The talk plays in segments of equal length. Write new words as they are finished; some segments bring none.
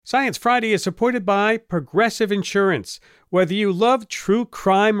Science Friday is supported by Progressive Insurance. Whether you love true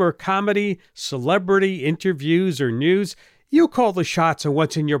crime or comedy, celebrity interviews or news, you call the shots on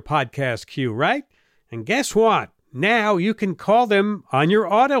what's in your podcast queue, right? And guess what? Now you can call them on your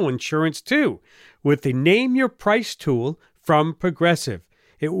auto insurance too with the Name Your Price tool from Progressive.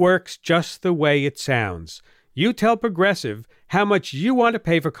 It works just the way it sounds. You tell Progressive how much you want to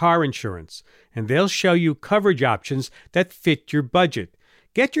pay for car insurance, and they'll show you coverage options that fit your budget.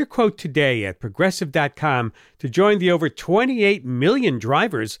 Get your quote today at Progressive.com to join the over 28 million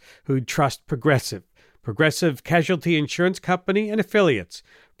drivers who trust Progressive. Progressive Casualty Insurance Company and Affiliates.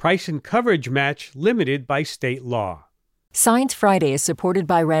 Price and coverage match limited by state law. Science Friday is supported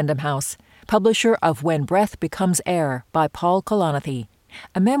by Random House, publisher of When Breath Becomes Air by Paul Kalanithi,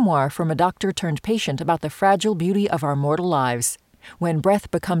 a memoir from a doctor-turned-patient about the fragile beauty of our mortal lives. When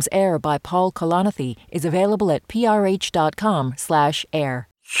Breath Becomes Air by Paul Kalanithi is available at prh.com/air.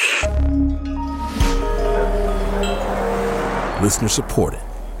 Listener supported.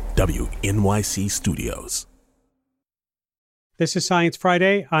 WNYC Studios. This is Science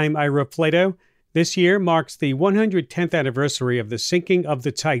Friday. I'm Ira Flato. This year marks the 110th anniversary of the sinking of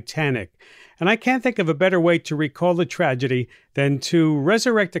the Titanic. And I can't think of a better way to recall the tragedy than to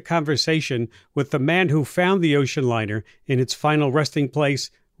resurrect a conversation with the man who found the ocean liner in its final resting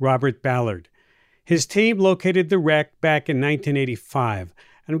place, Robert Ballard. His team located the wreck back in 1985.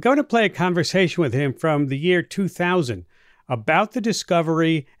 And I'm going to play a conversation with him from the year 2000 about the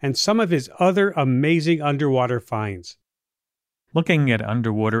discovery and some of his other amazing underwater finds. Looking at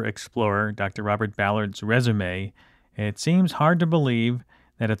underwater explorer Dr. Robert Ballard's resume, it seems hard to believe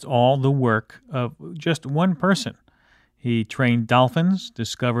that it's all the work of just one person. He trained dolphins,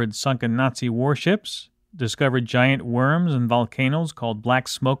 discovered sunken Nazi warships, discovered giant worms and volcanoes called black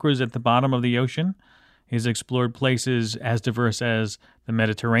smokers at the bottom of the ocean. He's explored places as diverse as the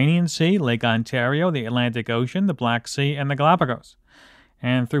Mediterranean Sea, Lake Ontario, the Atlantic Ocean, the Black Sea, and the Galapagos.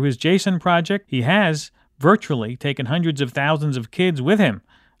 And through his Jason project, he has virtually taken hundreds of thousands of kids with him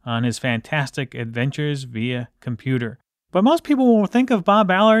on his fantastic adventures via computer. But most people will think of Bob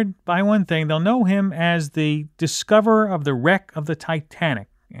Ballard by one thing. They'll know him as the discoverer of the wreck of the Titanic.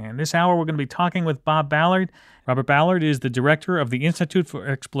 And this hour we're going to be talking with Bob Ballard. Robert Ballard is the director of the Institute for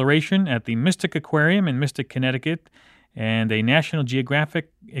Exploration at the Mystic Aquarium in Mystic, Connecticut, and a National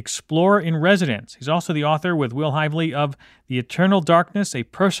Geographic Explorer in Residence. He's also the author with Will Hively of The Eternal Darkness, A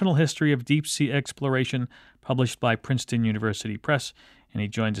Personal History of Deep Sea Exploration, published by Princeton University Press. And he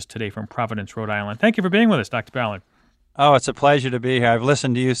joins us today from Providence, Rhode Island. Thank you for being with us, Dr. Ballard. Oh, it's a pleasure to be here. I've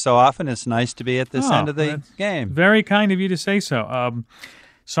listened to you so often. It's nice to be at this end of the game. Very kind of you to say so.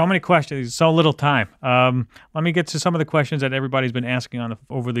 So many questions, so little time. Let me get to some of the questions that everybody's been asking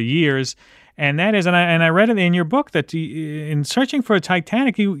over the years. And that is, and I read it in your book, that in searching for a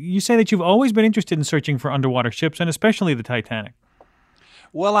Titanic, you say that you've always been interested in searching for underwater ships, and especially the Titanic.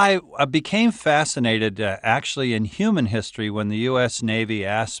 Well, I became fascinated actually in human history when the U.S. Navy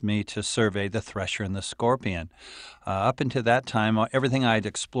asked me to survey the Thresher and the Scorpion. Up until that time, everything I'd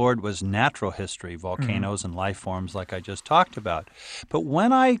explored was natural history, volcanoes and life forms like I just talked about. But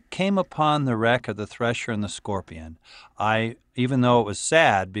when I came upon the wreck of the Thresher and the Scorpion, even though it was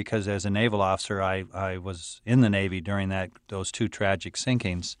sad because as a naval officer I was in the Navy during those two tragic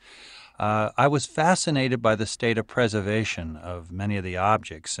sinkings, I was fascinated by the state of preservation of many of the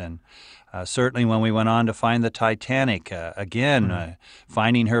objects, and certainly when we went on to find the Titanic,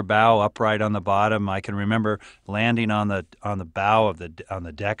 finding her bow upright on the bottom, I can remember landing on the bow of on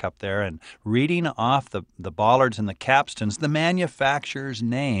the deck up there and reading off the bollards and the capstans the manufacturer's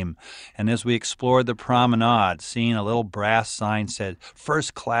name. And as we explored the promenade, seeing a little brass sign said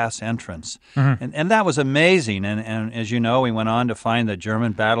 "First Class Entrance," and that was amazing. And as you know, we went on to find the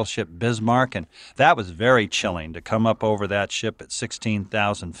German battleship Bismarck, and that was very chilling to come up over that ship at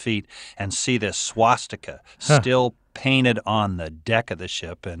 16,000 feet and see this swastika still painted on the deck of the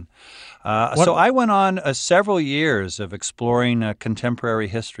ship. And so I went on several years of exploring contemporary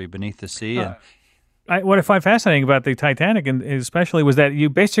history beneath the sea. What I find fascinating about the Titanic, and especially, was that you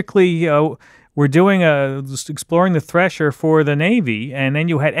basically were doing exploring the Thresher for the Navy, and then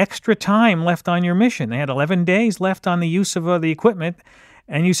you had extra time left on your mission. They had 11 days left on the use of the equipment,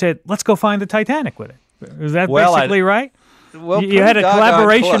 and you said, let's go find the Titanic with it. Is that basically right? Well, you had a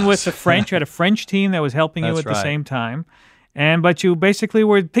collaboration with the French. You had a French team that was helping you at the same time, but you basically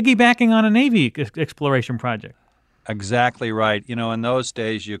were piggybacking on a Navy exploration project. Exactly right. In those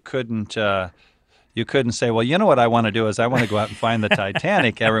days you couldn't You couldn't say, well, you know what I want to do is I want to go out and find the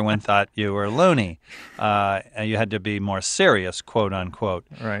Titanic. Everyone thought you were loony. And you had to be more serious, quote unquote.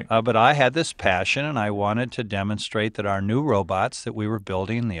 Right. But I had this passion, and I wanted to demonstrate that our new robots that we were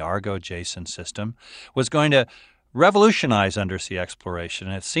building, the Argo Jason system, was going to revolutionize undersea exploration.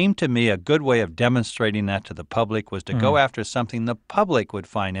 And it seemed to me a good way of demonstrating that to the public was to go after something the public would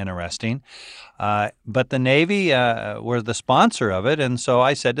find interesting. But the Navy were the sponsor of it, and so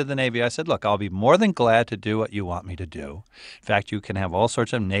I said to the Navy, I said, look, I'll be more than glad to do what you want me to do. In fact, you can have all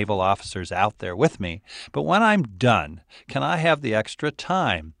sorts of naval officers out there with me. But when I'm done, can I have the extra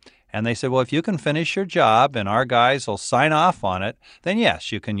time? And they said, well, if you can finish your job and our guys will sign off on it, then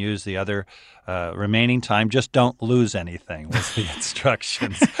yes, you can use the other remaining time. Just don't lose anything was the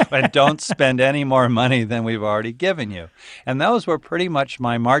instructions. And don't spend any more money than we've already given you. And those were pretty much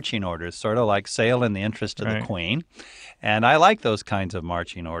my marching orders, sort of like sail in the interest of the Queen. And I like those kinds of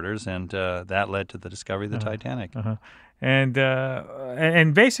marching orders, and that led to the discovery of the Titanic.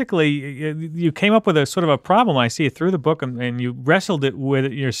 And basically, you came up with a sort of a problem. I see it through the book, and you wrestled it with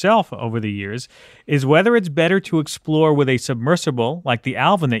it yourself over the years, is whether it's better to explore with a submersible like the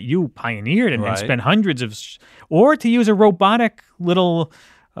Alvin that you pioneered and spent hundreds of, or to use a robotic little,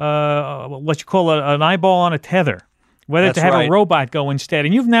 what you call an eyeball on a tether. Whether to have a robot go instead.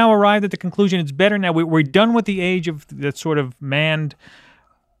 And you've now arrived at the conclusion it's better now. We're done with the age of that sort of manned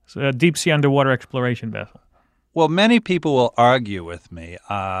deep-sea underwater exploration vessel. Well, many people will argue with me,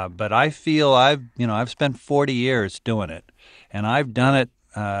 but I feel I've spent 40 years doing it, and I've done it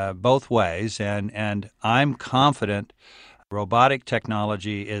both ways, and I'm confident robotic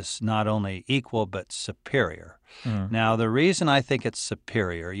technology is not only equal but superior. Now, the reason I think it's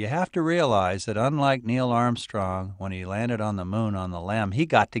superior, you have to realize that unlike Neil Armstrong, when he landed on the moon on the LEM, he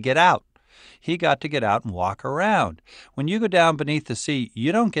got to get out. He got to get out and walk around. When you go down beneath the sea,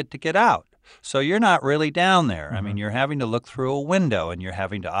 you don't get to get out. So you're not really down there. I mean, you're having to look through a window and you're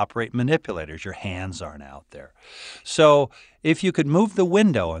having to operate manipulators. Your hands aren't out there. So if you could move the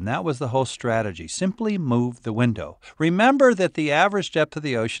window, and that was the whole strategy, simply move the window. Remember that the average depth of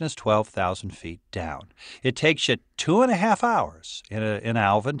the ocean is 12,000 feet down. It takes you 2.5 hours in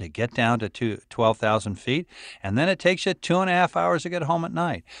Alvin to get down to 12,000 feet, and then it takes you 2.5 hours to get home at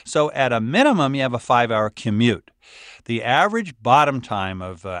night. So at a minimum, you have a 5-hour commute. The average bottom time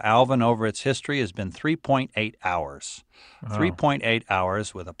of Alvin over its history has been 3.8 hours. 3.8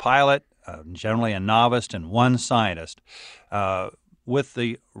 hours with a pilot, generally a novice, and one scientist. With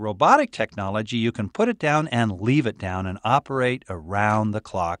the robotic technology, you can put it down and leave it down and operate around the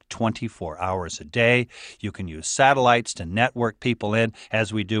clock 24 hours a day. You can use satellites to network people in,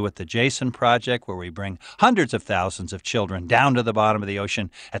 as we do with the Jason project, where we bring hundreds of thousands of children down to the bottom of the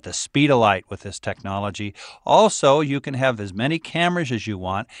ocean at the speed of light with this technology. Also, you can have as many cameras as you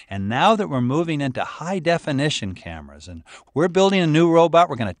want, and now that we're moving into high-definition cameras, and we're building a new robot,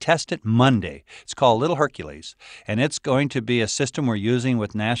 we're going to test it Monday. It's called Little Hercules, and it's going to be a system we're using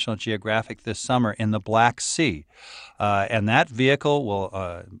with National Geographic this summer in the Black Sea. And that vehicle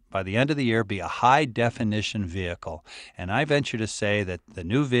will, by the end of the year, be a high-definition vehicle. And I venture to say that the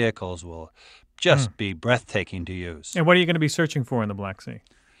new vehicles will just be breathtaking to use. And what are you going to be searching for in the Black Sea?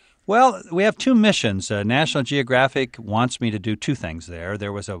 Well, we have two missions. National Geographic wants me to do two things there.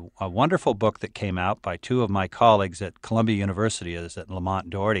 There was a wonderful book that came out by two of my colleagues at Columbia University, at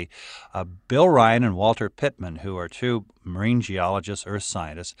Lamont Doherty, Bill Ryan and Walter Pittman, who are two marine geologists, earth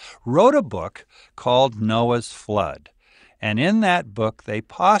scientists, wrote a book called Noah's Flood. And in that book, they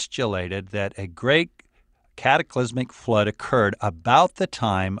postulated that a great cataclysmic flood occurred about the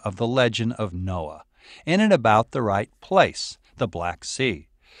time of the legend of Noah, in and about the right place, the Black Sea.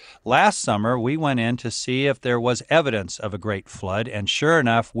 Last summer, we went in to see if there was evidence of a great flood, and sure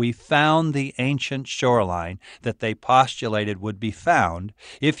enough, we found the ancient shoreline that they postulated would be found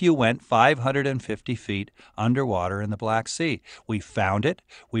if you went 550 feet underwater in the Black Sea. We found it.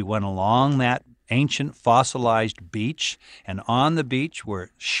 We went along that ancient fossilized beach, and on the beach were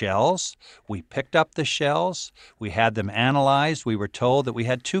shells. We picked up the shells. We had them analyzed. We were told that we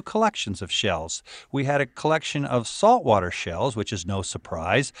had two collections of shells. We had a collection of saltwater shells, which is no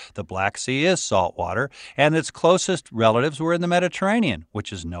surprise. The Black Sea is saltwater, and its closest relatives were in the Mediterranean,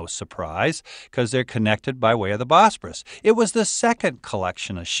 which is no surprise because they're connected by way of the Bosporus. It was the second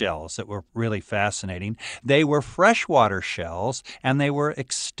collection of shells that were really fascinating. They were freshwater shells, and they were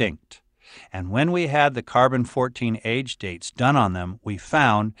extinct. And when we had the carbon-14 age dates done on them, we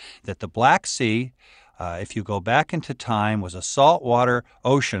found that the Black Sea, if you go back into time, was a saltwater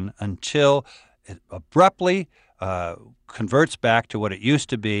ocean until it abruptly converts back to what it used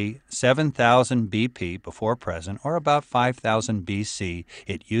to be, 7,000 BP before present, or about 5,000 BC.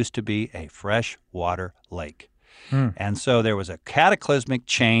 It used to be a freshwater lake. And so there was a cataclysmic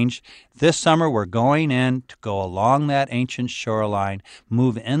change. This summer, we're going in to go along that ancient shoreline,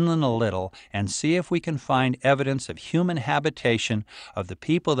 move inland a little, and see if we can find evidence of human habitation of the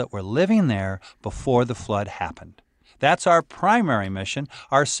people that were living there before the flood happened. That's our primary mission.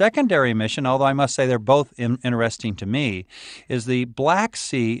 Our secondary mission, although I must say they're both interesting to me, is the Black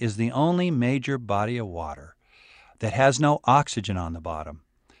Sea is the only major body of water that has no oxygen on the bottom.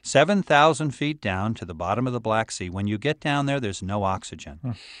 7,000 feet down to the bottom of the Black Sea. When you get down there, there's no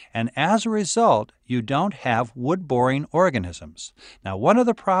oxygen. And as a result, you don't have wood-boring organisms. Now, one of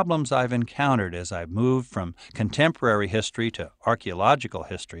the problems I've encountered as I've moved from contemporary history to archaeological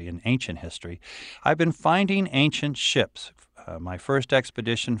history and ancient history, I've been finding ancient ships. My first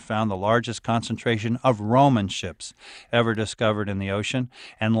expedition found the largest concentration of Roman ships ever discovered in the ocean.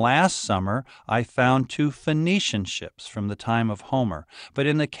 And last summer, I found 2 Phoenician ships from the time of Homer. But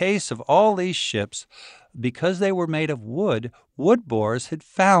in the case of all these ships, because they were made of wood, wood borers had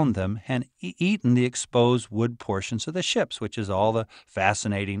found them and eaten the exposed wood portions of the ships, which is all the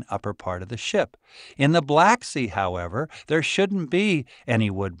fascinating upper part of the ship. In the Black Sea, however, there shouldn't be any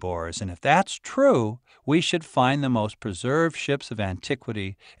wood borers. And if that's true, we should find the most preserved ships of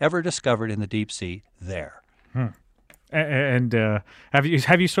antiquity ever discovered in the deep sea there. And have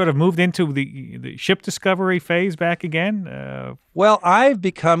you sort of moved into the ship discovery phase back again? Well, I've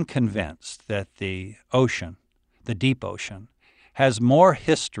become convinced that the ocean, the deep ocean, has more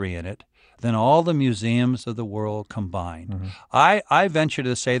history in it than all the museums of the world combined. I venture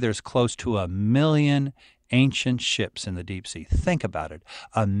to say there's close to 1 million ancient ships in the deep sea. Think about it,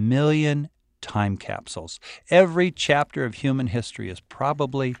 1 million time capsules. Every chapter of human history is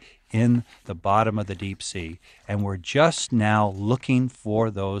probably in the bottom of the deep sea, and we're just now looking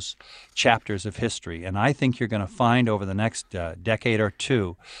for those chapters of history. And I think you're going to find over the next decade or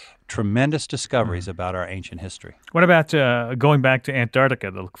two tremendous discoveries about our ancient history. What about going back to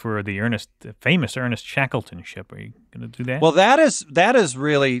Antarctica to look for the famous Ernest Shackleton ship? Are you going to do that? Well, that is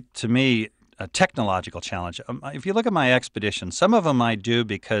really, to me, a technological challenge. If you look at my expeditions, some of them I do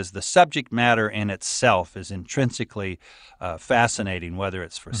because the subject matter in itself is intrinsically fascinating, whether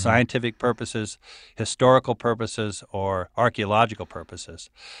it's for scientific purposes, historical purposes, or archaeological purposes.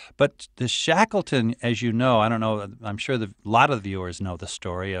 But the Shackleton, as you know, I don't know, I'm sure a lot of the viewers know the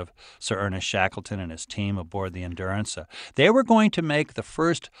story of Sir Ernest Shackleton and his team aboard the Endurance. They were going to make the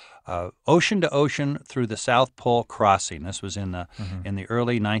first ocean-to-ocean through the South Pole crossing. This was in the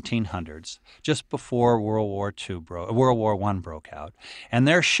early 1900s, just before World War I broke out. And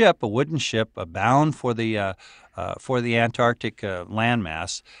their ship, a wooden ship, bound for the Antarctic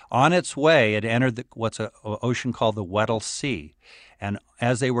landmass, on its way, it entered what's an ocean called the Weddell Sea. And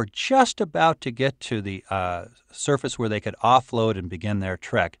as they were just about to get to the surface where they could offload and begin their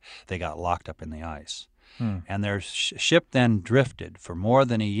trek, they got locked up in the ice. And their ship then drifted for more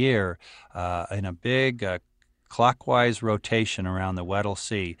than a year in a big clockwise rotation around the Weddell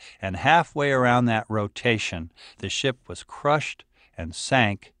Sea. And halfway around that rotation, the ship was crushed and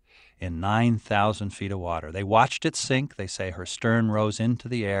sank in 9,000 feet of water. They watched it sink. They say her stern rose into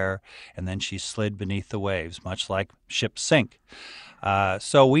the air, and then she slid beneath the waves, much like ships sink.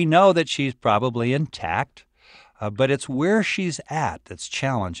 So we know that she's probably intact, but it's where she's at that's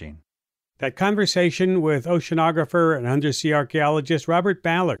challenging. That conversation with oceanographer and undersea archaeologist Robert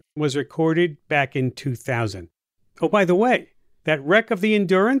Ballard was recorded back in 2000. Oh, by the way, that wreck of the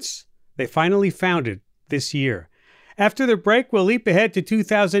Endurance, they finally found it this year. After the break, we'll leap ahead to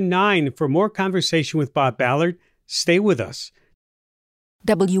 2009 for more conversation with Bob Ballard. Stay with us.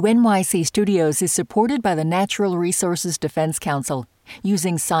 WNYC Studios is supported by the Natural Resources Defense Council.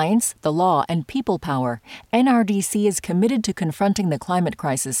 Using science, the law, and people power, NRDC is committed to confronting the climate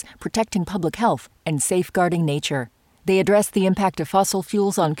crisis, protecting public health, and safeguarding nature. They address the impact of fossil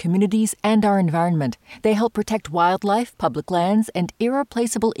fuels on communities and our environment. They help protect wildlife, public lands, and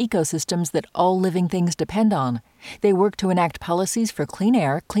irreplaceable ecosystems that all living things depend on. They work to enact policies for clean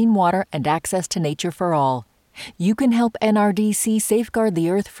air, clean water, and access to nature for all. You can help NRDC safeguard the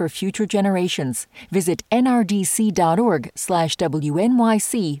Earth for future generations. Visit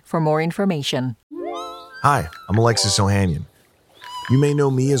nrdc.org/WNYC for more information. Hi, I'm Alexis Ohanian. You may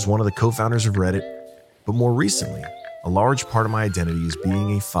know me as one of the co-founders of Reddit, but more recently, a large part of my identity is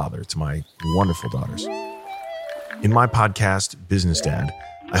being a father to my wonderful daughters. In my podcast, Business Dad,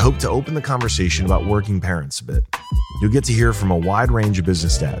 I hope to open the conversation about working parents a bit. You'll get to hear from a wide range of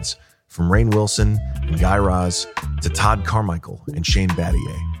business dads, from Rainn Wilson and Guy Raz to Todd Carmichael and Shane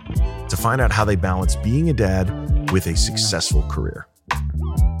Battier, to find out how they balance being a dad with a successful career.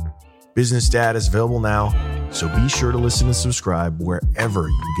 Business Dad is available now, so be sure to listen and subscribe wherever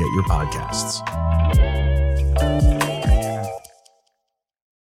you get your podcasts.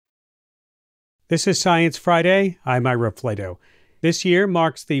 This is Science Friday. I'm Ira Flato. This year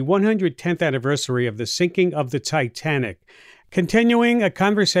marks the 110th anniversary of the sinking of the Titanic. Continuing a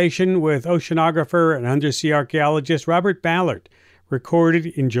conversation with oceanographer and undersea archaeologist Robert Ballard, recorded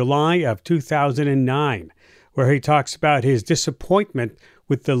in July of 2009, where he talks about his disappointment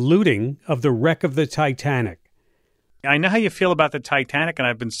with the looting of the wreck of the Titanic. I know how you feel about the Titanic, and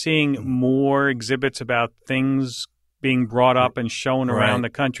I've been seeing more exhibits about things being brought up and shown around the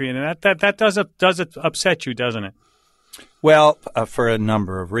country, and that does upset you, doesn't it? Well, for a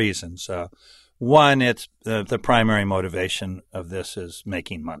number of reasons. One, it's the primary motivation of this is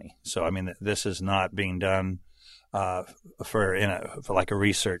making money. So, I mean, this is not being done for like a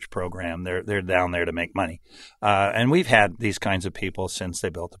research program. They're down there to make money, and we've had these kinds of people since they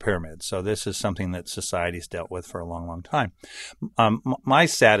built the pyramids. So this is something that society's dealt with for a long, long time. My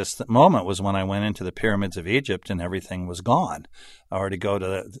saddest moment was when I went into the pyramids of Egypt and everything was gone. Or to go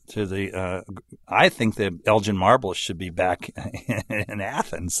to the I think the Elgin marbles should be back in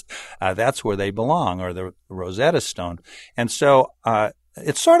Athens. That's where they belong, or the Rosetta Stone, and so.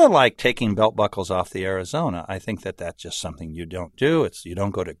 It's sort of like taking belt buckles off the Arizona. I think that that's just something you don't do. You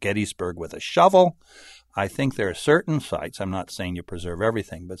don't go to Gettysburg with a shovel. I think there are certain sites, I'm not saying you preserve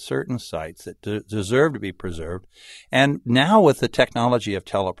everything, but certain sites that deserve to be preserved. And now with the technology of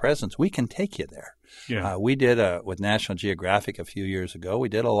telepresence, we can take you there. Yeah. We did with National Geographic a few years ago, we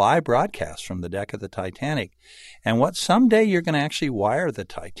did a live broadcast from the deck of the Titanic. And someday you're going to actually wire the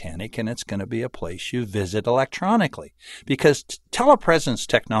Titanic, and it's going to be a place you visit electronically. Because telepresence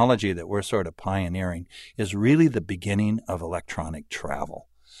technology that we're sort of pioneering is really the beginning of electronic travel.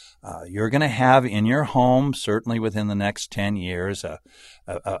 You're going to have in your home, certainly within the next 10 years, a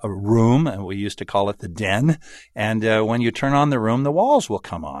room, and we used to call it the den. And when you turn on the room, the walls will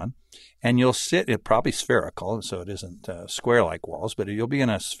come on. And you'll sit, it's probably spherical, so it isn't square-like walls, but you'll be in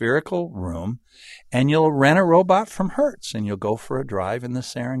a spherical room, and you'll rent a robot from Hertz, and you'll go for a drive in the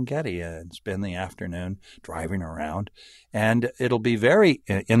Serengeti and spend the afternoon driving around. And it'll be very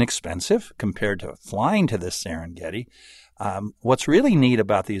inexpensive compared to flying to the Serengeti. What's really neat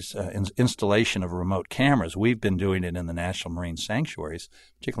about these installation of remote cameras, we've been doing it in the National Marine Sanctuaries,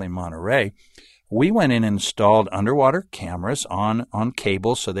 particularly in Monterey. We went in and installed underwater cameras on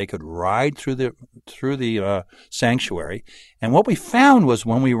cables so they could ride through the sanctuary. And what we found was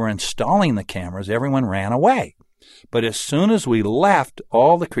when we were installing the cameras, everyone ran away. But as soon as we left,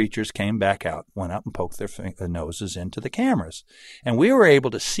 all the creatures came back out, went up and poked their noses into the cameras. And we were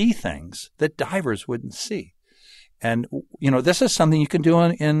able to see things that divers wouldn't see. And, this is something you can do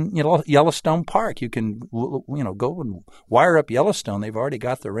in Yellowstone Park. You can, go and wire up Yellowstone. They've already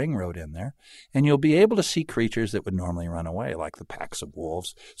got the ring road in there. And you'll be able to see creatures that would normally run away, like the packs of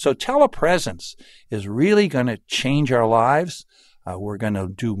wolves. So telepresence is really going to change our lives. We're going to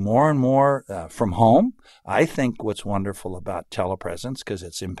do more and more from home. I think what's wonderful about telepresence, because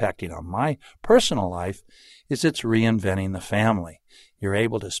it's impacting on my personal life, is it's reinventing the family. You're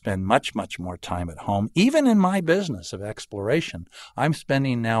able to spend much, much more time at home. Even in my business of exploration, I'm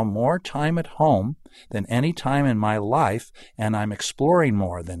spending now more time at home than any time in my life, and I'm exploring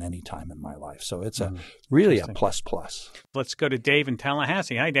more than any time in my life. So it's really a plus. Let's go to Dave in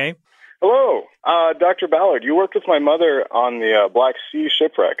Tallahassee. Hi, Dave. Hello. Dr. Ballard, you worked with my mother on the Black Sea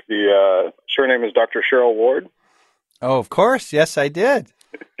shipwreck. Her name is Dr. Cheryl Ward. Oh, of course. Yes, I did.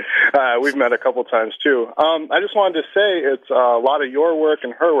 We've met a couple times, too. I just wanted to say it's a lot of your work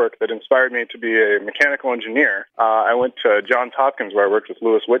and her work that inspired me to be a mechanical engineer. I went to Johns Hopkins, where I worked with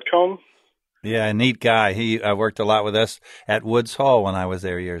Louis Whitcomb. Yeah, a neat guy. He worked a lot with us at Woods Hole when I was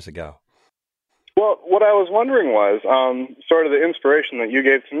there years ago. Well, what I was wondering was sort of the inspiration that you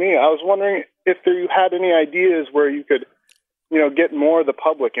gave to me. I was wondering if you had any ideas where you could get more of the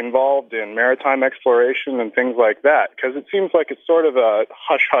public involved in maritime exploration and things like that, because it seems like it's sort of a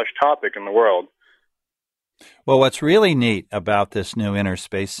hush-hush topic in the world. Well, what's really neat about this new Inner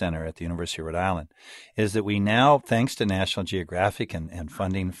Space Center at the University of Rhode Island is that we now, thanks to National Geographic and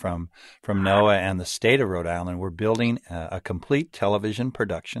funding from NOAA and the state of Rhode Island, we're building a complete television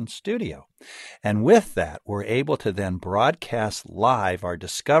production studio. And with that, we're able to then broadcast live our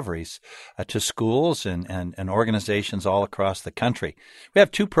discoveries to schools and organizations all across the country. We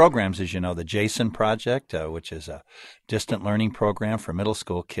have two programs, as you know, the JASON Project, which is a distant learning program for middle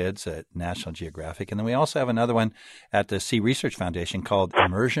school kids at National Geographic. And then we also have another one at the Sea Research Foundation called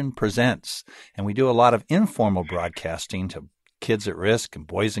Immersion Presents. And we do a lot of informal broadcasting to Kids at Risk and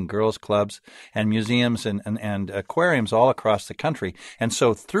Boys and Girls Clubs and museums and aquariums all across the country. And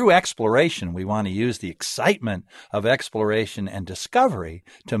so through exploration, we want to use the excitement of exploration and discovery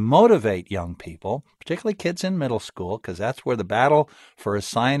to motivate young people, particularly kids in middle school, because that's where the battle for a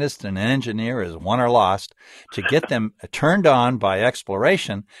scientist and an engineer is won or lost, to get them turned on by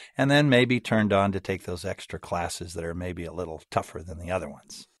exploration and then maybe turned on to take those extra classes that are maybe a little tougher than the other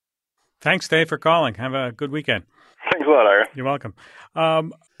ones. Thanks, Dave, for calling. Have a good weekend. Thanks a lot, Ira. You're welcome.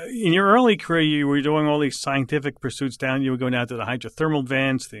 In your early career, you were doing all these scientific pursuits down. You were going down to the hydrothermal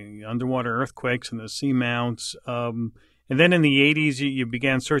vents, the underwater earthquakes, and the seamounts. And then in the 80s, you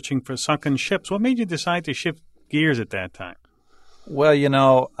began searching for sunken ships. What made you decide to shift gears at that time? Well,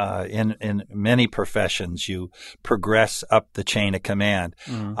 in many professions, you progress up the chain of command.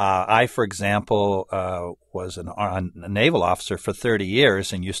 Mm-hmm. I, for example, was a naval officer for 30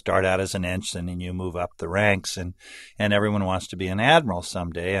 years, and you start out as an ensign and you move up the ranks, and everyone wants to be an admiral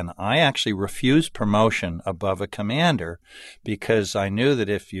someday. And I actually refused promotion above a commander because I knew that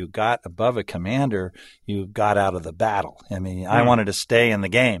if you got above a commander, you got out of the battle. I mean, I wanted to stay in the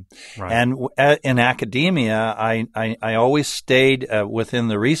game. Right. And in academia, I always stayed within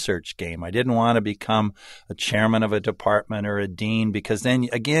the research game. I didn't want to become a chairman of a department or a dean because then,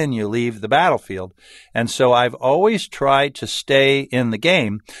 again, you leave the battlefield. And so I've always tried to stay in the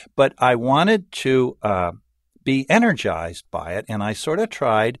game, but I wanted to be energized by it, and I sort of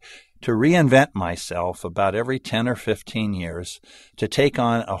tried to reinvent myself about every 10 or 15 years to take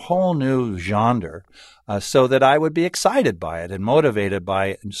on a whole new genre so that I would be excited by it and motivated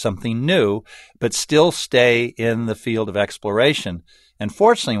by something new, but still stay in the field of exploration. And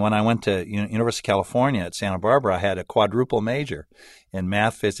fortunately, when I went to University of California at Santa Barbara, I had a quadruple major in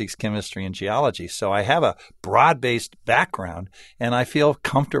math, physics, chemistry, and geology. So I have a broad-based background, and I feel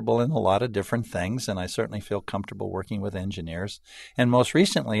comfortable in a lot of different things, and I certainly feel comfortable working with engineers. And most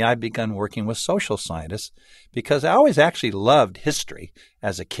recently, I've begun working with social scientists because I always actually loved history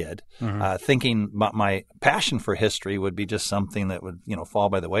as a kid, thinking my passion for history would be just something that would, fall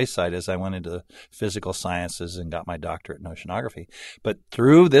by the wayside as I went into physical sciences and got my doctorate in oceanography. But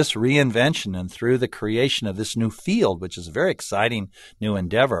through this reinvention and through the creation of this new field, which is a very exciting new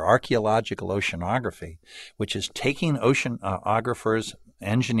endeavor, archaeological oceanography, which is taking oceanographers,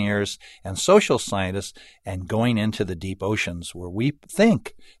 engineers, and social scientists and going into the deep oceans where we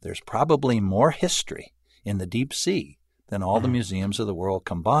think there's probably more history in the deep sea than all the museums of the world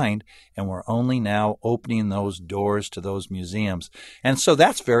combined, and we're only now opening those doors to those museums. And so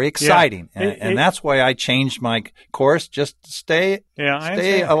that's very exciting, and that's why I changed my course just to stay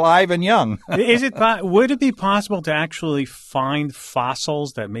alive and young. Would it be possible to actually find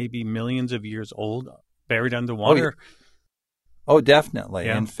fossils that may be millions of years old buried underwater? Oh, definitely.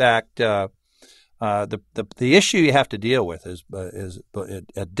 Yeah. In fact, the issue you have to deal with is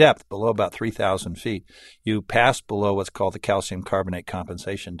at depth below about 3,000 feet, you pass below what's called the calcium carbonate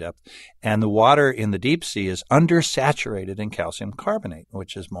compensation depth, and the water in the deep sea is undersaturated in calcium carbonate,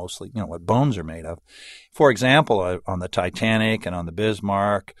 which is mostly what bones are made of. For example, on the Titanic and on the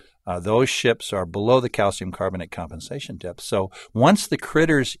Bismarck, those ships are below the calcium carbonate compensation depth. So once the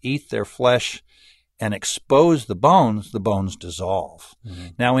critters eat their flesh and expose the bones dissolve. Mm-hmm.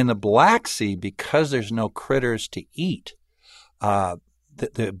 Now, in the Black Sea, because there's no critters to eat,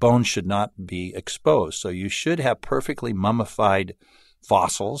 the bones should not be exposed. So you should have perfectly mummified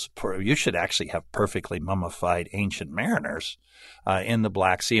fossils. You should actually have perfectly mummified ancient mariners in the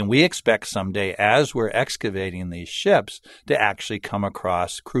Black Sea. And we expect someday, as we're excavating these ships, to actually come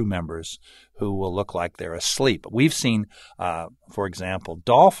across crew members who will look like they're asleep. We've seen, for example,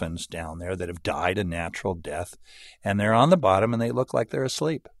 dolphins down there that have died a natural death, and they're on the bottom and they look like they're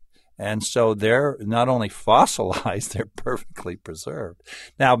asleep. And so they're not only fossilized, they're perfectly preserved.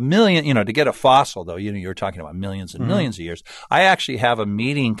 Now, to get a fossil, though, you're talking about millions and millions of years. I actually have a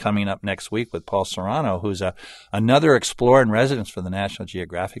meeting coming up next week with Paul Serrano, who's another explorer in residence for the National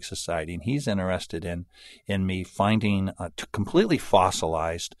Geographic Society, and he's interested in me finding completely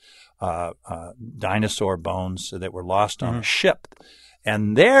fossilized dinosaur bones that were lost on a ship.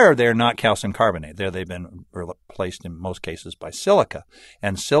 And they're not calcium carbonate. They've been replaced in most cases by silica.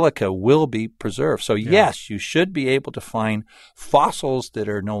 And silica will be preserved. So, yes, you should be able to find fossils that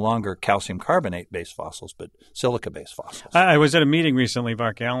are no longer calcium carbonate-based fossils, but silica-based fossils. I was at a meeting recently of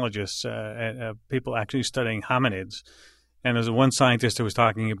archaeologists, people actually studying hominids. And there's one scientist who was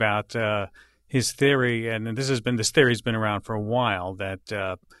talking about his theory, and this theory's been around for a while, that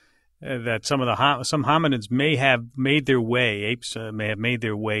some hominids may have made their way, apes may have made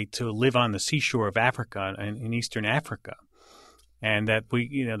their way to live on the seashore of Africa, in eastern Africa. And that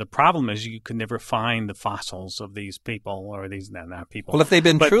the problem is you could never find the fossils of these people or these, not people. Well, if they've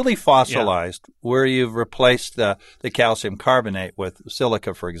been truly fossilized, where you've replaced the calcium carbonate with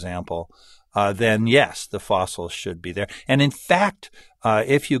silica, for example, then yes, the fossils should be there. And in fact,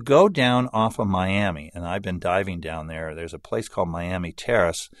 if you go down off of Miami, and I've been diving down there, there's a place called Miami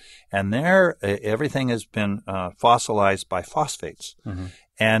Terrace, and there everything has been fossilized by phosphates. Mm-hmm.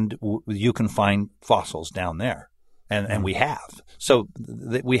 And you can find fossils down there. And we have. So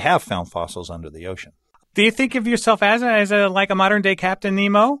we have found fossils under the ocean. Do you think of yourself as like a modern-day Captain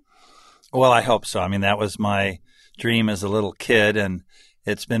Nemo? Well, I hope so. I mean, that was my dream as a little kid, and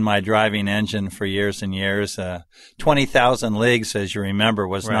it's been my driving engine for years and years. 20,000 Leagues, as you remember,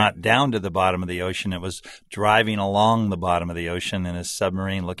 was not down to the bottom of the ocean. It was driving along the bottom of the ocean in a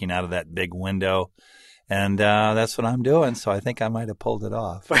submarine looking out of that big window. And that's what I'm doing, so I think I might have pulled it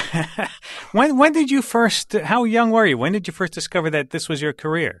off. When did you first – how young were you? When did you first discover that this was your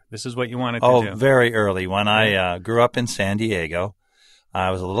career? This is what you wanted to do? Oh, very early. When I grew up in San Diego,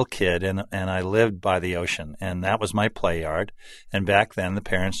 I was a little kid, and I lived by the ocean, and that was my play yard. And back then, the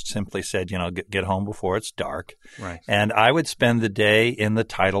parents simply said, get home before it's dark. Right. And I would spend the day in the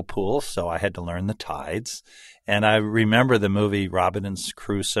tidal pool, so I had to learn the tides. And I remember the movie Robinson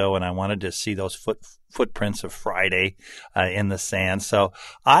Crusoe, and I wanted to see those footprints of Friday in the sand. So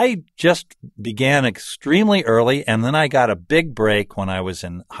I just began extremely early, and then I got a big break when I was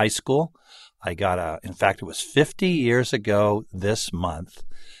in high school. In fact, it was 50 years ago this month.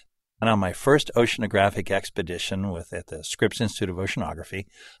 And on my first oceanographic expedition at the Scripps Institute of Oceanography,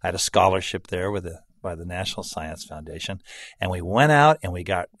 I had a scholarship there by the National Science Foundation. And we went out and we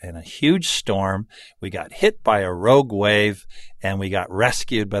got in a huge storm. We got hit by a rogue wave and we got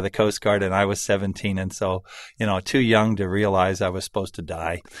rescued by the Coast Guard. And I was 17. And so, too young to realize I was supposed to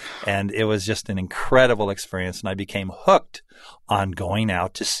die. And it was just an incredible experience. And I became hooked on going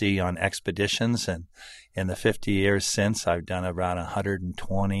out to sea on expeditions. And in the 50 years since, I've done around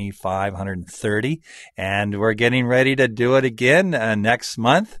 125, 130, and we're getting ready to do it again next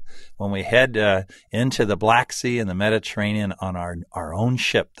month when we head into the Black Sea and the Mediterranean on our own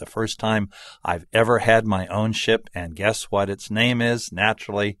ship, the first time I've ever had my own ship, and guess what its name is?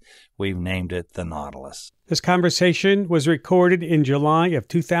 Naturally, we've named it the Nautilus. This conversation was recorded in July of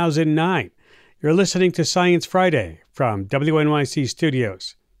 2009. You're listening to Science Friday from WNYC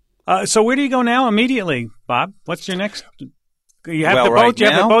Studios. So where do you go now immediately, Bob? What's your next? You have the boat. Right you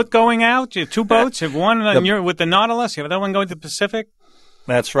now, have a boat going out. You have two boats. You have one with the Nautilus. You have another one going to the Pacific.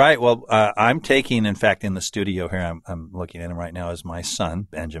 That's right. Well, I'm taking, in fact, in the studio here, I'm looking at him right now, is my son,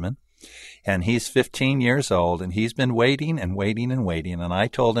 Benjamin. And he's 15 years old, and he's been waiting and waiting and waiting. And I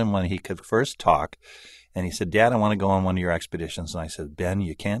told him when he could first talk, and he said, Dad, I want to go on one of your expeditions. And I said, Ben,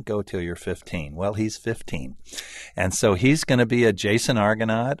 you can't go till you're 15. Well, he's 15. And so he's going to be a Jason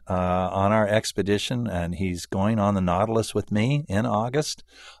Argonaut on our expedition, and he's going on the Nautilus with me in August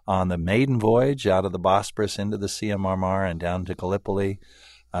on the maiden voyage out of the Bosporus into the Sea of Marmara and down to Gallipoli.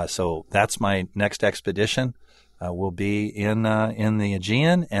 So that's my next expedition. We'll be in the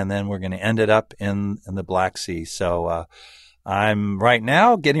Aegean, and then we're going to end it up in the Black Sea. So I'm right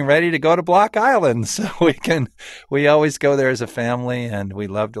now getting ready to go to Block Island. So we always go there as a family, and we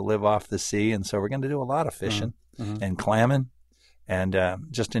love to live off the sea. And so we're going to do a lot of fishing and clamming and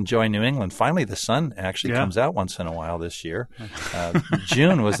just enjoy New England. Finally, the sun actually comes out once in a while this year.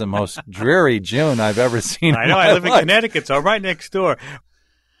 June was the most dreary June I've ever seen. I know. I live in Connecticut, so right next door.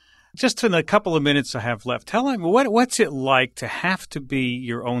 Just in a couple of minutes I have left, tell me, what's it like to have to be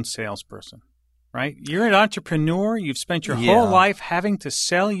your own salesperson? Right? You're an entrepreneur. You've spent your whole life having to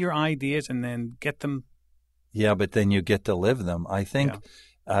sell your ideas and then get them. Yeah, but then you get to live them. I think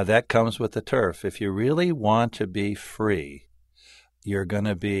that comes with the turf. If you really want to be free, you're going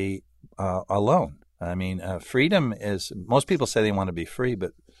to be alone. I mean, freedom is, most people say they want to be free,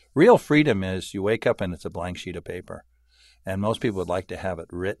 but real freedom is you wake up and it's a blank sheet of paper. And most people would like to have it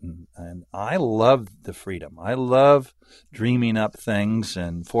written. And I love the freedom. I love dreaming up things.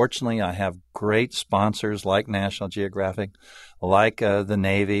 And fortunately, I have great sponsors like National Geographic, like the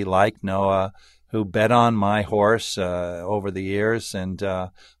Navy, like NOAA, who bet on my horse over the years. And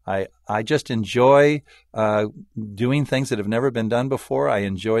I just enjoy doing things that have never been done before. I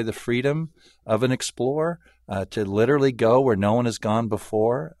enjoy the freedom of an explorer to literally go where no one has gone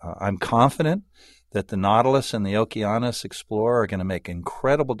before. I'm confident that the Nautilus and the Okeanos Explorer are going to make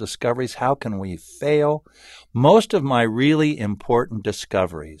incredible discoveries. How can we fail? Most of my really important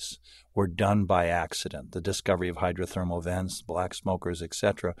discoveries were done by accident. The discovery of hydrothermal vents, black smokers,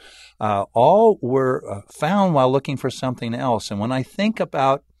 etc., all were found while looking for something else. And when I think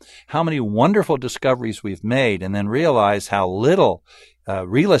about how many wonderful discoveries we've made and then realize how little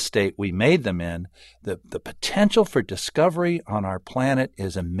real estate we made them in, the potential for discovery on our planet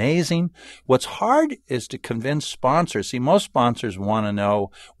is amazing. What's hard is to convince sponsors. See, most sponsors want to know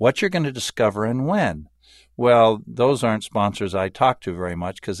what you're going to discover and when. Well, those aren't sponsors I talk to very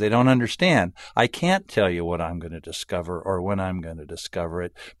much because they don't understand. I can't tell you what I'm going to discover or when I'm going to discover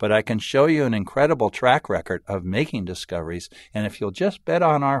it, but I can show you an incredible track record of making discoveries. And if you'll just bet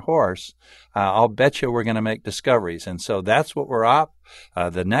on our horse, I'll bet you we're going to make discoveries. And so that's what we're up.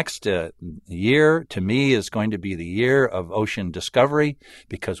 The next year, to me, is going to be the year of ocean discovery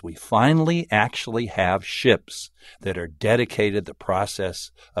because we finally actually have ships that are dedicated to the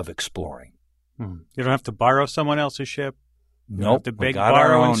process of exploring. You don't have to borrow someone else's ship. You don't have to beg, got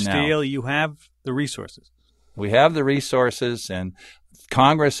borrow, our and own steal. now. You have the resources. We have the resources, and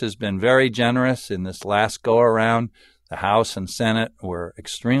Congress has been very generous in this last go-around. The House and Senate were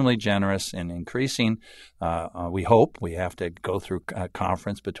extremely generous in increasing. We hope we have to go through a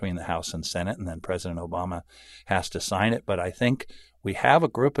conference between the House and Senate, and then President Obama has to sign it. But I think we have a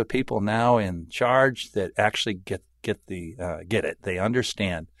group of people now in charge that actually get it. They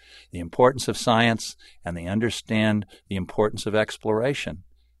understand the importance of science and they understand the importance of exploration.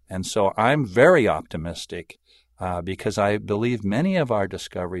 And so I'm very optimistic because I believe many of our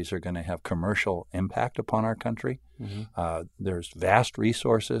discoveries are going to have commercial impact upon our country. Mm-hmm. There's vast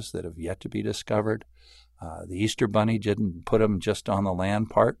resources that have yet to be discovered. The Easter Bunny didn't put them just on the land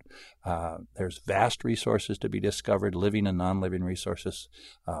part. There's vast resources to be discovered, living and non-living resources,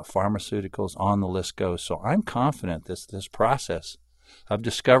 pharmaceuticals, on the list goes. So I'm confident this process of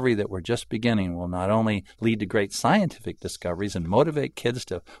discovery that we're just beginning will not only lead to great scientific discoveries and motivate kids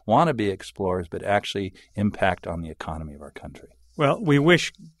to want to be explorers, but actually impact on the economy of our country. Well, we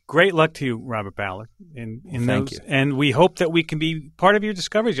wish great luck to you, Robert Ballard. Thank you. And we hope that we can be part of your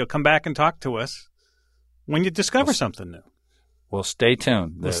discoveries. You'll come back and talk to us when you discover something new. Well, stay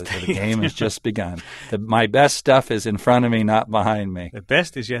tuned. The game has just begun. My best stuff is in front of me, not behind me. The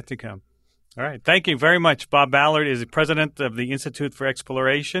best is yet to come. All right. Thank you very much. Bob Ballard is the president of the Institute for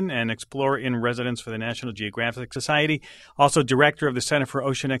Exploration and Explorer in Residence for the National Geographic Society, also director of the Center for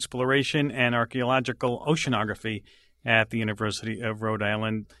Ocean Exploration and Archaeological Oceanography at the University of Rhode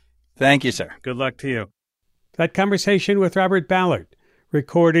Island. Thank you, sir. Good luck to you. That conversation with Robert Ballard,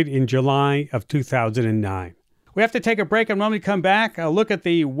 recorded in July of 2009. We have to take a break, and when we come back, I'll look at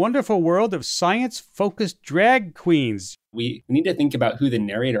the wonderful world of science-focused drag queens. We need to think about who the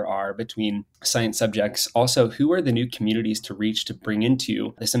narrator are between science subjects. Also, who are the new communities to reach to bring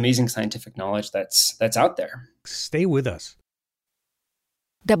into this amazing scientific knowledge that's out there. Stay with us.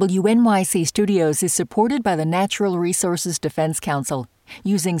 WNYC Studios is supported by the Natural Resources Defense Council.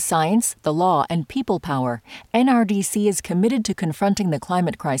 Using science, the law, and people power, NRDC is committed to confronting the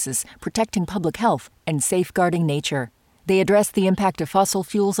climate crisis, protecting public health, and safeguarding nature. They address the impact of fossil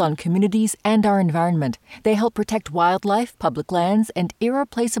fuels on communities and our environment. They help protect wildlife, public lands, and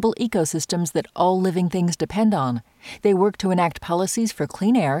irreplaceable ecosystems that all living things depend on. They work to enact policies for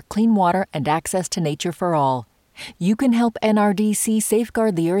clean air, clean water, and access to nature for all. You can help NRDC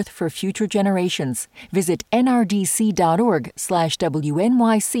safeguard the Earth for future generations. Visit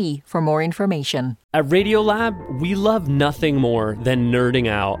nrdc.org/WNYC for more information. At Radiolab, we love nothing more than nerding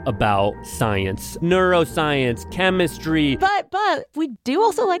out about science, neuroscience, chemistry. But we do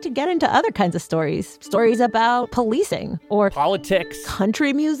also like to get into other kinds of stories. Stories about policing or politics,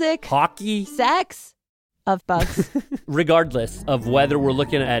 country music, hockey, sex. Of bugs. Regardless of whether we're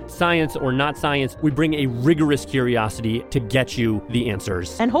looking at science or not science, we bring a rigorous curiosity to get you the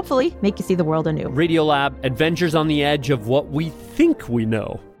answers. And hopefully make you see the world anew. Radiolab, adventures on the edge of what we think we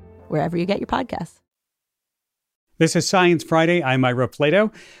know. Wherever you get your podcasts. This is Science Friday. I'm Ira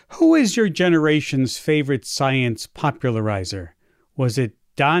Plato. Who is your generation's favorite science popularizer? Was it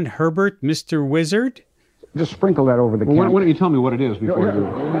Don Herbert, Mr. Wizard? Just sprinkle that over the can. Why don't you tell me what it is before you...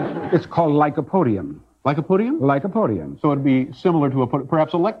 It's called lycopodium. Lycopodium? Lycopodium. So it'd be similar to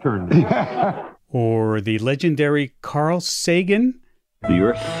perhaps a lectern. Or the legendary Carl Sagan? The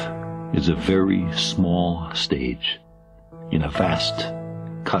Earth is a very small stage in a vast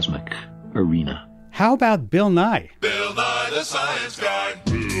cosmic arena. How about Bill Nye? Bill Nye the Science Guy.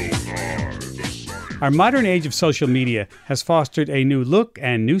 Bill Nye the Science Guy. Our modern age of social media has fostered a new look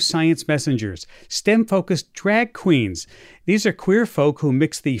and new science messengers, STEM-focused drag queens. These are queer folk who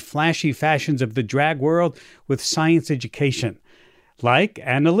mix the flashy fashions of the drag world with science education. Like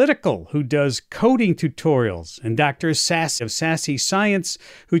Analytical, who does coding tutorials, and Dr. Sass of Sassy Science,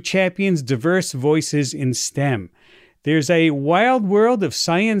 who champions diverse voices in STEM. There's a wild world of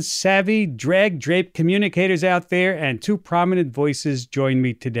science-savvy, drag-draped communicators out there, and two prominent voices join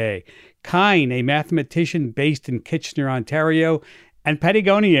me today. Kine, a mathematician based in Kitchener, Ontario, and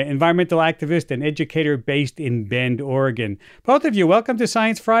Patagonia, environmental activist and educator based in Bend, Oregon. Both of you, welcome to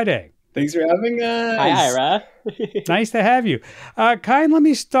Science Friday. Thanks for having us. Hi, Ira. Nice to have you. Kine, let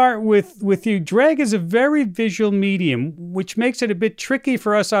me start with you. Drag is a very visual medium, which makes it a bit tricky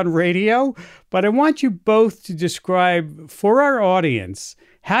for us on radio, but I want you both to describe for our audience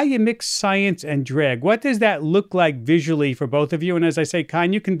how you mix science and drag. What does that look like visually for both of you? And as I say,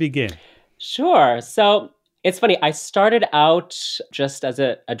 Kine, you can begin. Sure. So it's funny. I started out just as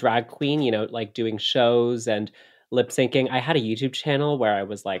a drag queen, like doing shows and lip syncing. I had a YouTube channel where I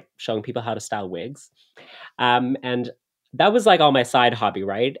was like showing people how to style wigs. And that was like all my side hobby,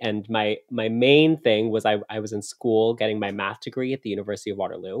 right? And my main thing was I was in school getting my math degree at the University of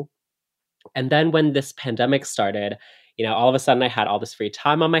Waterloo. And then when this pandemic started, all of a sudden I had all this free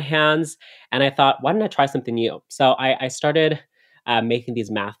time on my hands. And I thought, why don't I try something new? So I started making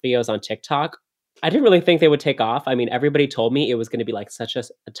these math videos on TikTok. I didn't really think they would take off. I mean, everybody told me it was going to be like such a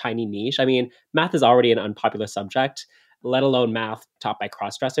tiny niche. I mean, math is already an unpopular subject, let alone math taught by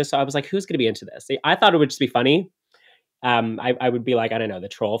crossdressers. So I was like, who's going to be into this? I thought it would just be funny. I would be like, I don't know, the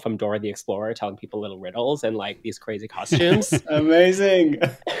troll from Dora the Explorer telling people little riddles and like these crazy costumes. Amazing.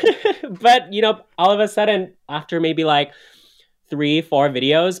 But, all of a sudden, after maybe like 3-4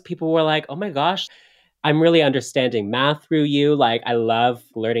 videos, people were like, oh my gosh, I'm really understanding math through you. Like, I love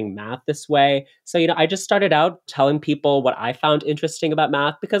learning math this way. So, I just started out telling people what I found interesting about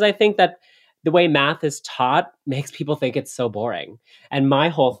math because I think that the way math is taught makes people think it's so boring. And my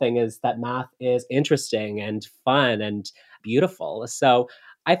whole thing is that math is interesting and fun and beautiful. So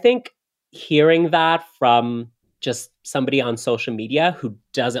I think hearing that from just somebody on social media who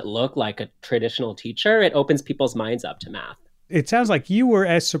doesn't look like a traditional teacher, it opens people's minds up to math. It sounds like you were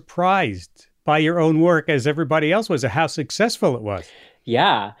as surprised by your own work as everybody else was at how successful it was.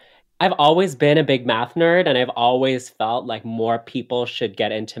 Yeah. I've always been a big math nerd and I've always felt like more people should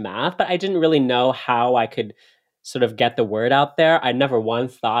get into math, but I didn't really know how I could sort of get the word out there. I never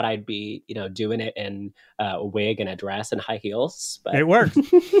once thought I'd be, doing it in a wig and a dress and high heels. But it worked.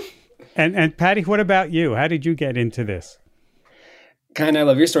 And Patty, what about you? How did you get into this? Kine, I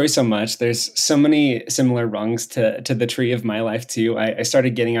love your story so much. There's so many similar rungs to the tree of my life too. I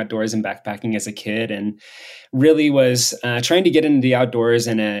started getting outdoors and backpacking as a kid, and really was trying to get into the outdoors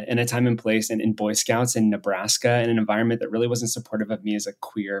in a time and place in Boy Scouts in Nebraska, in an environment that really wasn't supportive of me as a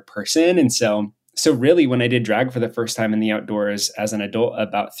queer person. And so really, when I did drag for the first time in the outdoors as an adult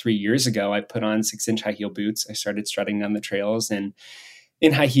about 3 years ago, I put on 6-inch high heel boots. I started strutting down the trails and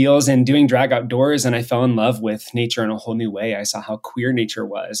in high heels and doing drag outdoors. And I fell in love with nature in a whole new way. I saw how queer nature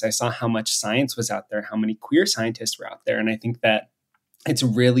was. I saw how much science was out there, how many queer scientists were out there. And I think that it's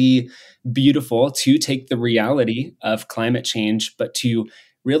really beautiful to take the reality of climate change, but to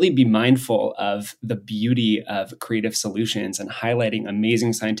really be mindful of the beauty of creative solutions and highlighting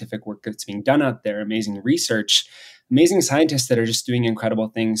amazing scientific work that's being done out there, amazing research, amazing scientists that are just doing incredible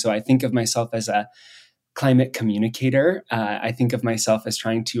things. So I think of myself as a climate communicator. I think of myself as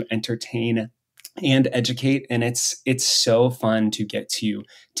trying to entertain and educate. And it's so fun to get to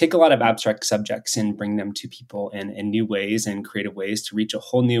take a lot of abstract subjects and bring them to people in new ways and creative ways to reach a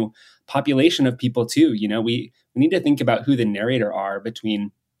whole new population of people too. We need to think about who the narrator are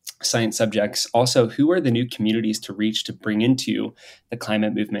between science subjects. Also, who are the new communities to reach, to bring into the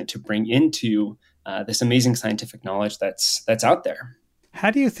climate movement, to bring into this amazing scientific knowledge that's out there. How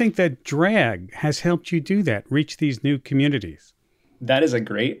do you think that drag has helped you do that, reach these new communities? That is a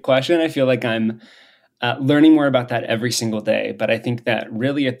great question. I feel like I'm learning more about that every single day. But I think that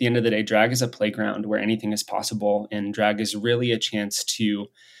really at the end of the day, drag is a playground where anything is possible. And drag is really a chance to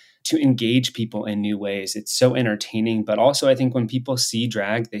engage people in new ways. It's so entertaining. But also I think when people see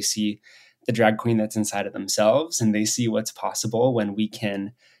drag, they see the drag queen that's inside of themselves. And they see what's possible when we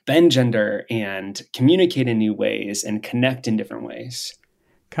can bend gender and communicate in new ways and connect in different ways.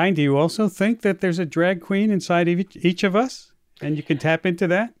 Kine, do you also think that there's a drag queen inside of each of us? And you can tap into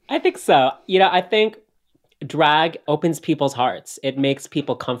that? I think so. I think drag opens people's hearts. It makes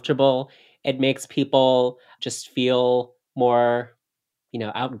people comfortable. It makes people just feel more,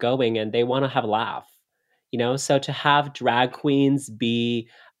 outgoing, and they want to have a laugh. So to have drag queens be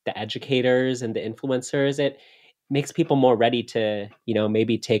the educators and the influencers, it makes people more ready to,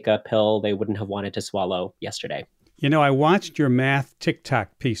 maybe take a pill they wouldn't have wanted to swallow yesterday. I watched your math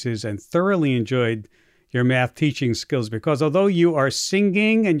TikTok pieces and thoroughly enjoyed your math teaching skills because although you are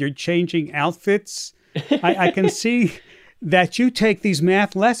singing and you're changing outfits, I can see that you take these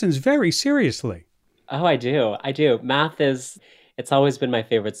math lessons very seriously. Oh, I do. Math it's always been my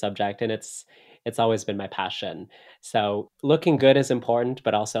favorite subject, and it's always been my passion. So looking good is important,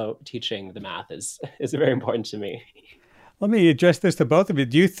 but also teaching the math is very important to me. Let me address this to both of you.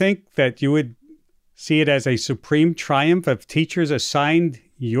 Do you think that you would see it as a supreme triumph if teachers assigned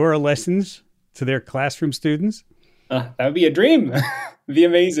your lessons to their classroom students? That would be a dream. It'd be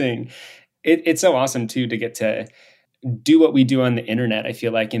amazing. It's so awesome, too, to get to do what we do on the internet, I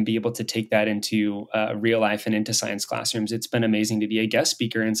feel like, and be able to take that into real life and into science classrooms. It's been amazing to be a guest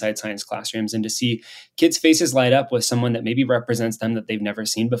speaker inside science classrooms and to see kids' faces light up with someone that maybe represents them that they've never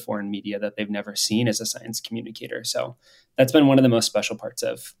seen before in media, that they've never seen as a science communicator. So that's been one of the most special parts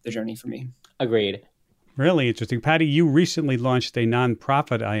of the journey for me. Agreed. Really interesting. Patty, you recently launched a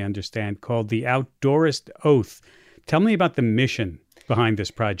nonprofit, I understand, called the Outdoorist Oath. Tell me about the mission behind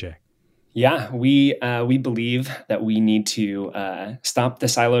this project. Yeah, we believe that we need to stop the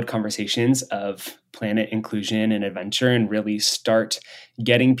siloed conversations of planet inclusion and adventure and really start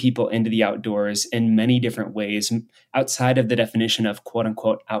getting people into the outdoors in many different ways outside of the definition of quote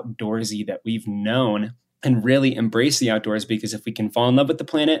unquote outdoorsy that we've known, and really embrace the outdoors, because if we can fall in love with the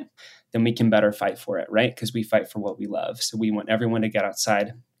planet, then we can better fight for it, right? Because we fight for what we love. So we want everyone to get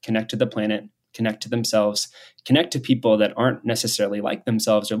outside, connect to the planet, connect to themselves, connect to people that aren't necessarily like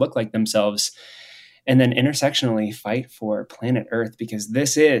themselves or look like themselves, and then intersectionally fight for planet Earth, because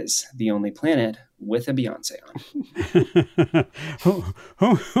this is the only planet with a Beyonce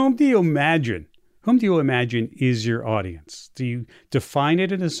on. Whom do you imagine? Whom do you imagine is your audience? Do you define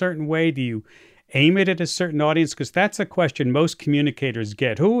it in a certain way? Do you aim it at a certain audience? Because that's a question most communicators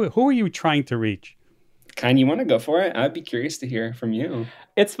get. Who are you trying to reach? Kind, you want to go for it? I'd be curious to hear from you.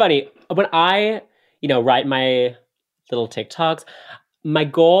 It's funny. When I, write my little TikToks, my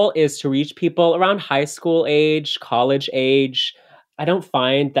goal is to reach people around high school age, college age. I don't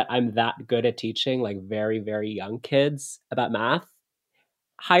find that I'm that good at teaching like very, very young kids about math.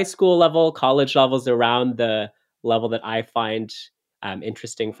 High school level, college levels around the level that I find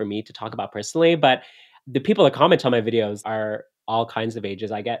interesting for me to talk about personally. But the people that comment on my videos are all kinds of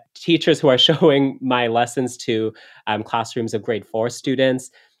ages. I get teachers who are showing my lessons to classrooms of grade 4 students.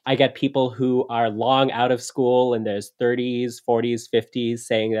 I get people who are long out of school in their 30s, 40s, 50s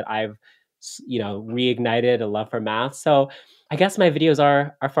saying that I've, reignited a love for math. So I guess my videos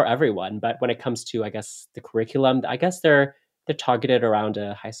are for everyone. But when it comes to, I guess, the curriculum, I guess they're targeted around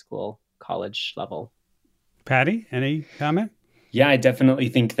a high school, college level. Patty, any comment? Yeah, I definitely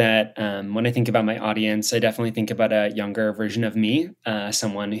think that when I think about my audience, I definitely think about a younger version of me,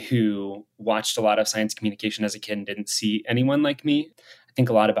 someone who watched a lot of science communication as a kid and didn't see anyone like me. I think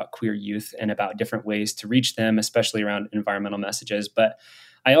a lot about queer youth and about different ways to reach them, especially around environmental messages. But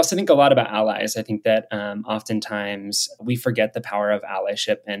I also think a lot about allies. I think that oftentimes we forget the power of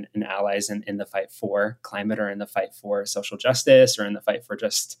allyship and allies in the fight for climate, or in the fight for social justice, or in the fight for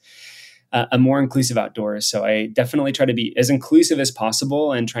just a more inclusive outdoors. So I definitely try to be as inclusive as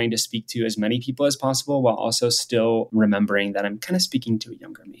possible and trying to speak to as many people as possible, while also still remembering that I'm kind of speaking to a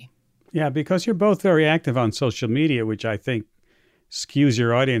younger me. Yeah, because you're both very active on social media, which I think skews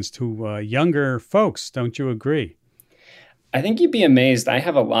your audience to younger folks. Don't you agree? I think you'd be amazed. I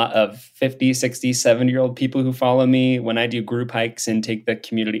have a lot of 50, 60, 70-year-old people who follow me when I do group hikes and take the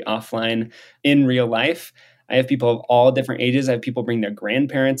community offline in real life. I have people of all different ages. I have people bring their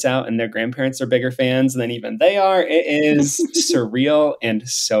grandparents out, and their grandparents are bigger fans than even they are. It is surreal and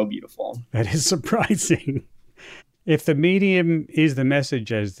so beautiful. That is surprising. If the medium is the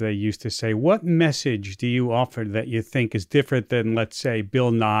message, as they used to say, what message do you offer that you think is different than, let's say,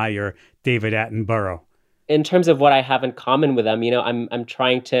 Bill Nye or David Attenborough? In terms of what I have in common with them, I'm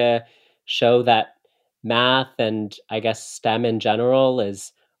trying to show that math and I guess STEM in general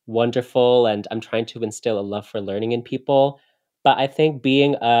is wonderful, and I'm trying to instill a love for learning in people. But I think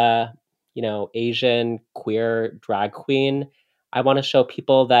being a, Asian queer drag queen, I want to show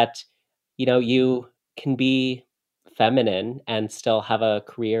people that, you can be feminine and still have a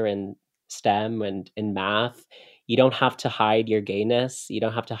career in STEM and in math. You don't have to hide your gayness. You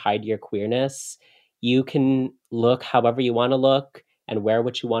don't have to hide your queerness. You can look however you want to look and wear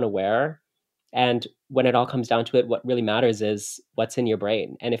what you want to wear. And when it all comes down to it, what really matters is what's in your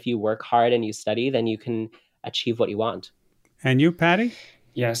brain. And if you work hard and you study, then you can achieve what you want. And you, Patty?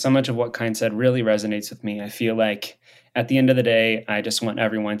 Yeah, so much of what Kind said really resonates with me. I feel like at the end of the day, I just want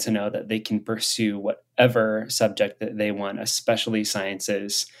everyone to know that they can pursue whatever subject that they want, especially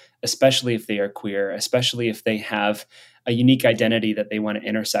sciences, especially if they are queer, especially if they have a unique identity that they want to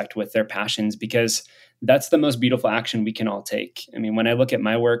intersect with their passions, because that's the most beautiful action we can all take. I mean, when I look at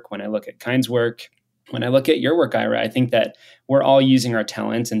my work, when I look at Kind's work, when I look at your work, Ira, I think that we're all using our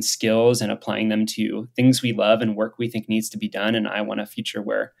talents and skills and applying them to things we love and work we think needs to be done. And I want a future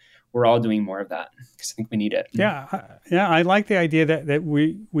where we're all doing more of that because I think we need it. Yeah, I like the idea that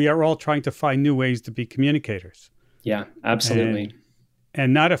we are all trying to find new ways to be communicators. Yeah, absolutely.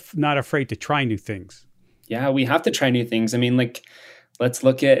 And not afraid to try new things. Yeah, we have to try new things. I mean, let's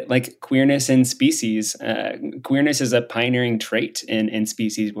look at queerness in species. Queerness is a pioneering trait in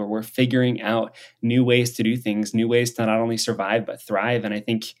species where we're figuring out new ways to do things, new ways to not only survive, but thrive. And I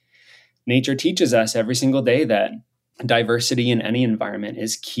think nature teaches us every single day that diversity in any environment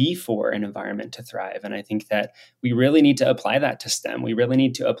is key for an environment to thrive. And I think that we really need to apply that to STEM. We really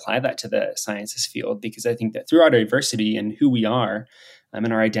need to apply that to the sciences field, because I think that through our diversity and who we are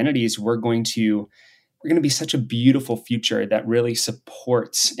and our identities, we're going to be such a beautiful future that really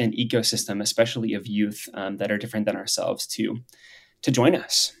supports an ecosystem, especially of youth that are different than ourselves, to join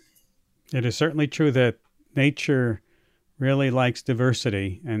us. It is certainly true that nature really likes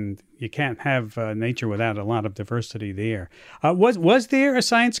diversity, and you can't have nature without a lot of diversity there. Was there a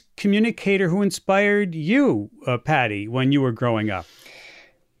science communicator who inspired you, Patty, when you were growing up?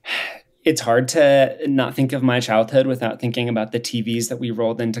 It's hard to not think of my childhood without thinking about the TVs that we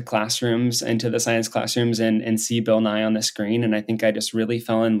rolled into classrooms, into the science classrooms, and see Bill Nye on the screen. And I think I just really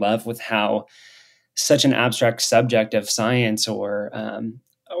fell in love with how such an abstract subject of science or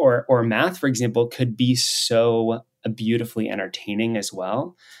math, for example, could be so beautifully entertaining as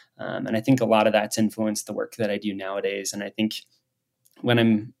well. And I think a lot of that's influenced the work that I do nowadays. And I think when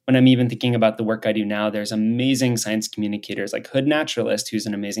I'm even thinking about the work I do now, there's amazing science communicators like Hood Naturalist, who's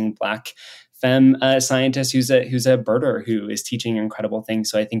an amazing Black femme scientist, who's a birder who is teaching incredible things.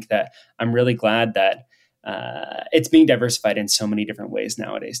 So I think that I'm really glad that it's being diversified in so many different ways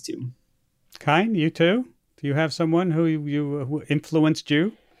nowadays too. Kind, you too? Do you have someone who influenced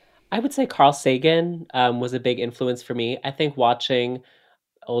you? I would say Carl Sagan was a big influence for me. I think watching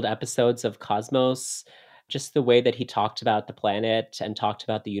old episodes of Cosmos, just the way that he talked about the planet and talked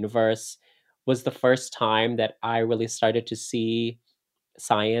about the universe, was the first time that I really started to see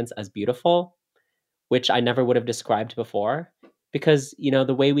science as beautiful, which I never would have described before. Because,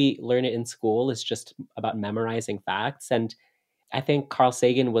 the way we learn it in school is just about memorizing facts. And I think Carl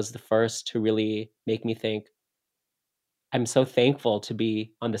Sagan was the first to really make me think, I'm so thankful to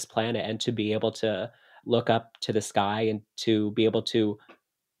be on this planet and to be able to look up to the sky and to be able to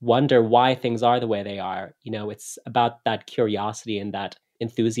wonder why things are the way they are. It's about that curiosity and that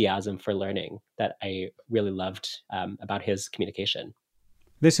enthusiasm for learning that I really loved about his communication.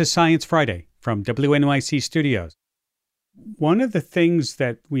 This is Science Friday from WNYC Studios. One of the things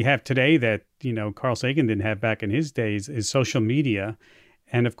that we have today that, Carl Sagan didn't have back in his days is social media.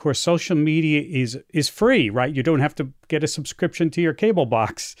 And of course, social media is free, right? You don't have to get a subscription to your cable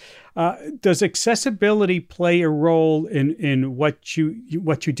box. Does accessibility play a role in what you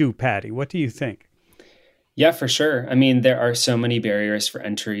do, Patty? What do you think? Yeah, for sure. I mean, there are so many barriers for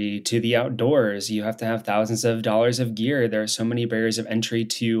entry to the outdoors. You have to have thousands of dollars of gear. There are so many barriers of entry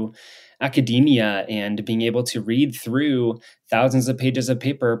to academia and being able to read through thousands of pages of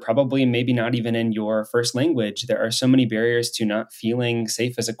paper, probably maybe not even in your first language. There are so many barriers to not feeling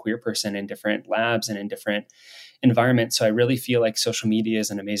safe as a queer person in different labs and in different environments. So I really feel like social media is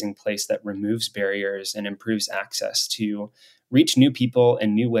an amazing place that removes barriers and improves access to reach new people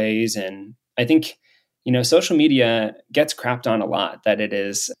in new ways. And I think, social media gets crapped on a lot, that it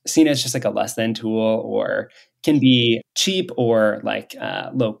is seen as just like a less than tool, or can be cheap or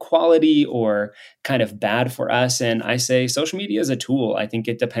low quality or kind of bad for us. And I say social media is a tool. I think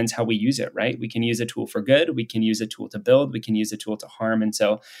it depends how we use it, right? We can use a tool for good. We can use a tool to build. We can use a tool to harm. And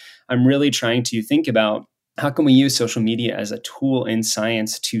so I'm really trying to think about how can we use social media as a tool in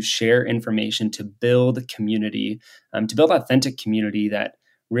science to share information, to build community, to build authentic community that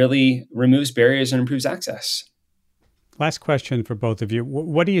really removes barriers and improves access. Last question for both of you.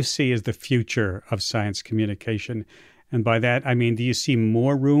 What do you see as the future of science communication? And by that, I mean, do you see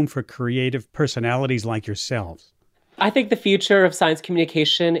more room for creative personalities like yourselves? I think the future of science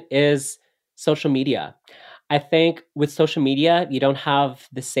communication is social media. I think with social media, you don't have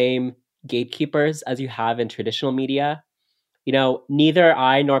the same gatekeepers as you have in traditional media. Neither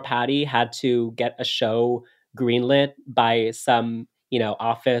I nor Patty had to get a show greenlit by some,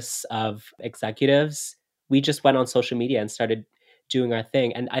 office of executives. We just went on social media and started doing our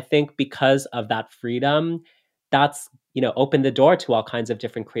thing. And I think because of that freedom, that's open the door to all kinds of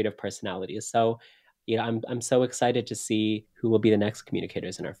different creative personalities. So, I'm so excited to see who will be the next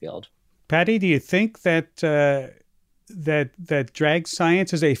communicators in our field. Patty, do you think that that drag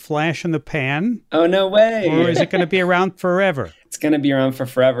science is a flash in the pan? Oh, no way. Or is it going to be around forever? It's going to be around for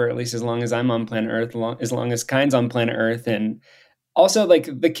forever, at least as long as I'm on planet Earth, as long as Kind's on planet Earth. And also, like,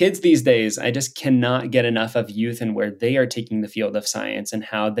 the kids these days, I just cannot get enough of youth and where they are taking the field of science and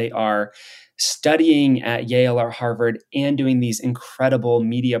how they are studying at Yale or Harvard and doing these incredible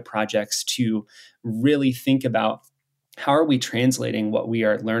media projects to really think about how are we translating what we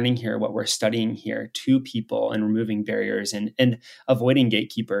are learning here, what we're studying here to people and removing barriers and avoiding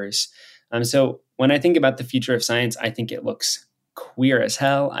gatekeepers. So when I think about the future of science, I think it looks queer as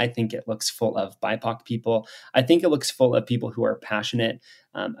hell. I think it looks full of BIPOC people. I think it looks full of people who are passionate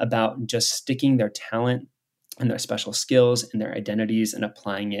about just sticking their talent and their special skills and their identities and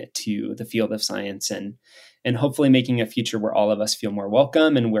applying it to the field of science and hopefully making a future where all of us feel more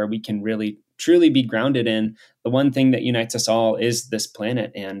welcome and where we can really truly be grounded in the one thing that unites us all is this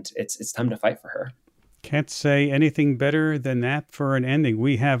planet, and it's time to fight for her. Can't say anything better than that for an ending.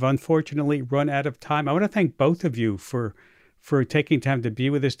 We have unfortunately run out of time. I want to thank both of you for taking time to be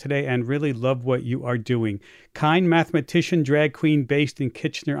with us today and really love what you are doing. Kind mathematician, drag queen based in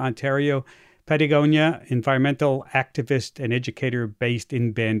Kitchener, Ontario. Patagonia, environmental activist and educator based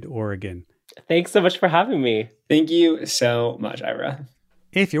in Bend, Oregon. Thanks so much for having me. Thank you so much, Ira.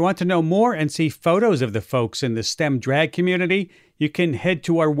 If you want to know more and see photos of the folks in the STEM drag community, you can head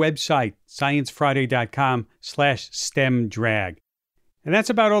to our website, sciencefriday.com/STEMdrag. And that's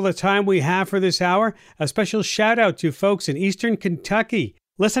about all the time we have for this hour. A special shout out to folks in Eastern Kentucky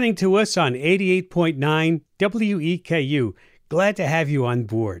listening to us on 88.9 WEKU. Glad to have you on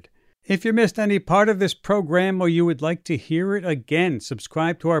board. If you missed any part of this program or you would like to hear it again,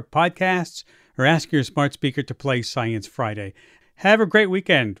 subscribe to our podcasts or ask your smart speaker to play Science Friday. Have a great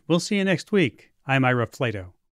weekend. We'll see you next week. I'm Ira Flato.